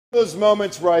Those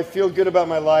moments where I feel good about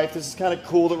my life. This is kind of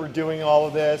cool that we're doing all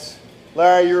of this.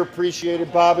 Larry, you're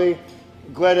appreciated. Bobby,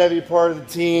 I'm glad to have you part of the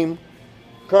team.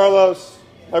 Carlos,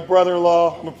 my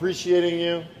brother-in-law, I'm appreciating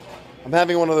you. I'm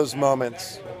having one of those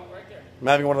moments.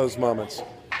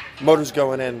 Motor's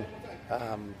going in,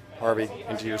 Harvey,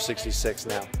 into your 66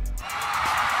 now.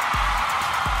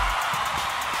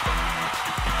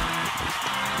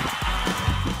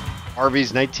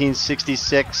 Harvey's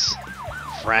 1966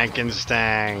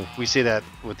 Frankenstein. We say that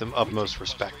with the utmost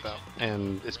respect, though,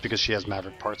 and it's because she has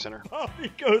Maverick parts in her.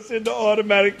 Bobby goes into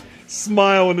automatic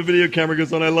smile when the video camera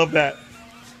goes on. I love that.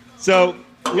 So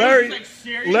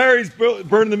Larry's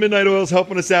burning the midnight oils,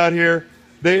 helping us out here.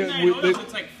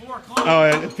 It's like 4 o'clock.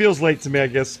 Oh, it feels late to me, I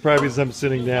guess, probably because I'm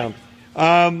sitting down.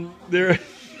 I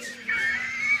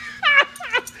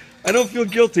don't feel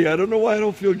guilty. I don't know why I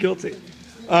don't feel guilty.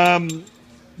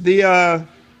 They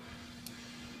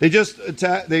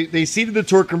seated the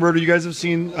torque converter. You guys have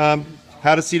seen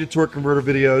how to seat a torque converter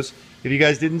videos. If you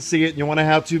guys didn't see it and you want a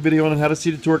how-to video on how to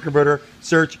seat a torque converter,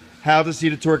 search how to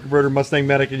seat a torque converter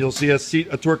MustangMedic, and you'll see us seat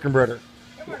a torque converter.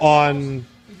 On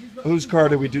whose car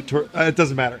did we do torque? It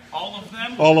doesn't matter. All of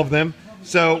them? All of them.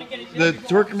 So the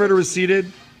torque converter is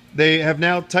seated. They have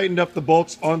now tightened up the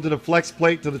bolts onto the flex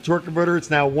plate to the torque converter. It's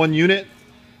now one unit.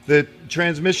 The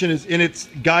transmission is in its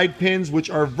guide pins, which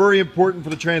are very important for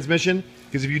the transmission,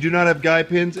 because if you do not have guide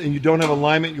pins and you don't have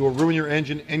alignment, you will ruin your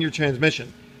engine and your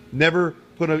transmission. Never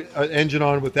put an engine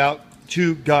on without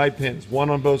 2 guide pins,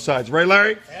 one on both sides. Right,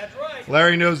 Larry? That's right.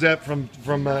 Larry knows that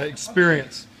from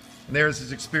experience. And there's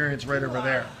his experience right over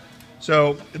there.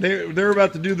 So they're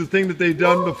about to do the thing that they've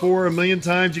done before a million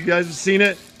times. You guys have seen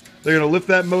it. They're going to lift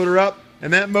that motor up,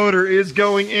 and that motor is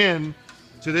going in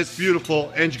to this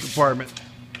beautiful engine compartment.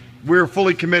 We're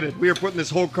fully committed. We are putting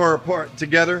this whole car apart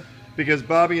together because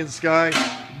Bobby and Sky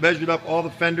measured up all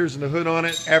the fenders and the hood on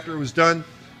it after it was done.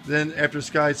 Then after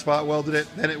Sky spot welded it,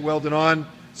 then it welded on.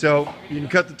 So you can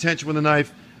cut the tension with a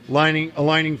knife,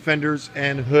 aligning fenders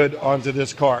and hood onto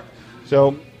this car.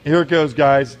 So here it goes,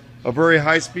 guys. A very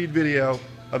high-speed video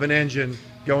of an engine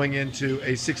going into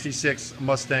a 66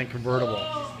 Mustang convertible.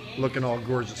 Looking all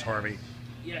gorgeous, Harvey.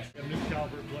 Yes. A new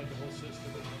caliber blend the whole system.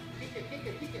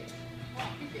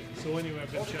 So anyway,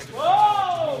 I've been checking.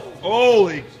 Whoa!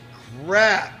 Holy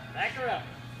crap! Back her up.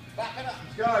 Back it up.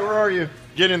 Sky, where are you?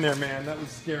 Get in there, man. That was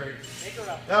scary. Take her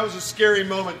up. That was a scary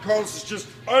moment. Carlos is just,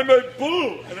 I'm a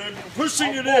bull, and I'm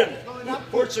pushing it in.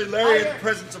 Fortunately, Larry had the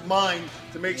presence of mind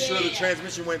to make sure the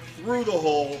transmission went through the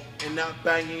hole and not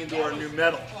banging into our new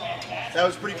metal. That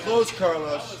was pretty close,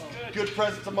 Carlos. Good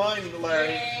presence of mind,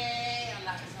 Larry.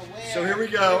 So here we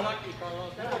go.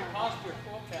 That would cost you a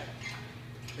full pack.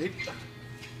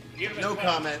 No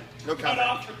comment. No Cut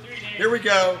off comment. for 3 days. Here we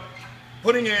go.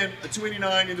 Putting in a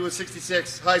 289 into a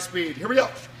 66 high speed. Here we go.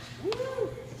 Woo.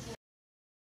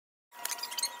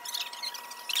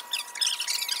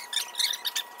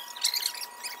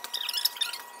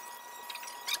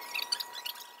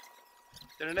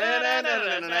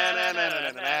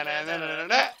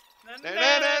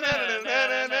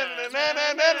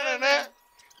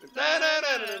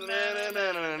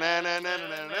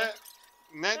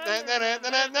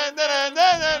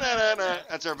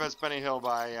 That's our best Penny Hill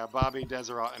by Bobby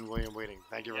Deseret and William Wheating.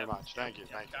 Thank you very much. Thank you.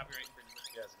 Thank you. Copyright infringement.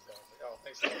 Yes, exactly. Oh,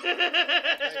 thanks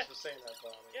for saying that,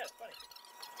 Bobby. Yeah, it's funny.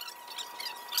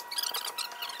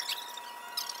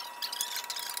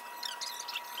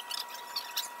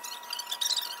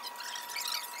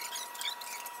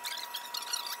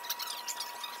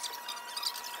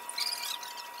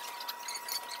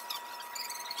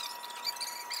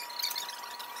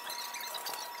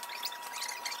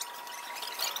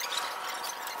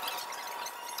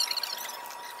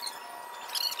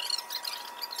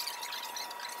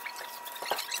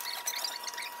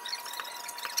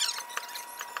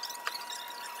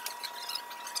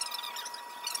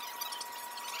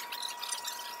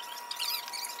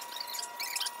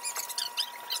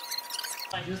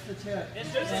 Just the tip.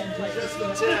 It's just And the just tip.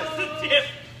 the Just the tip.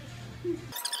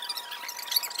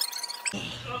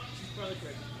 Oh, she's probably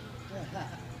crazy.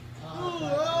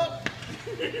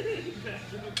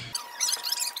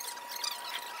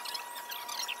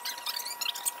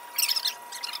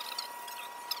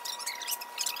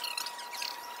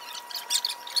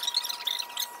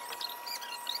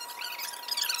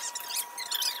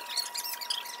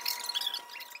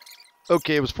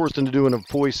 Okay, I was forced into doing a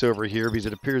voiceover here because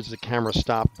it appears the camera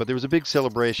stopped, but there was a big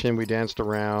celebration. We danced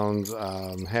around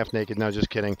half naked. No, just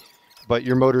kidding. But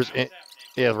your motor's in.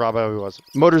 Yeah, Rob Ellie was.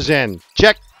 Motor's in.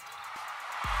 Check.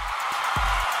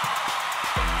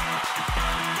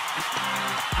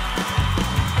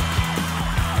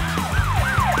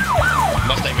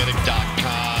 MustangMedics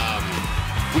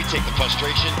take the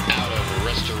frustration out of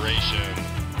restoration.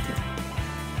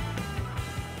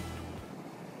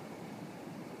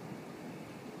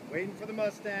 Waiting for the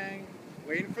Mustang,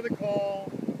 waiting for the call,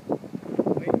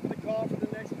 waiting for the call for the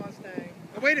next Mustang.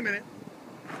 Oh, wait a minute.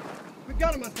 We've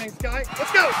got a Mustang, Sky.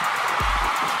 Let's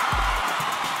go!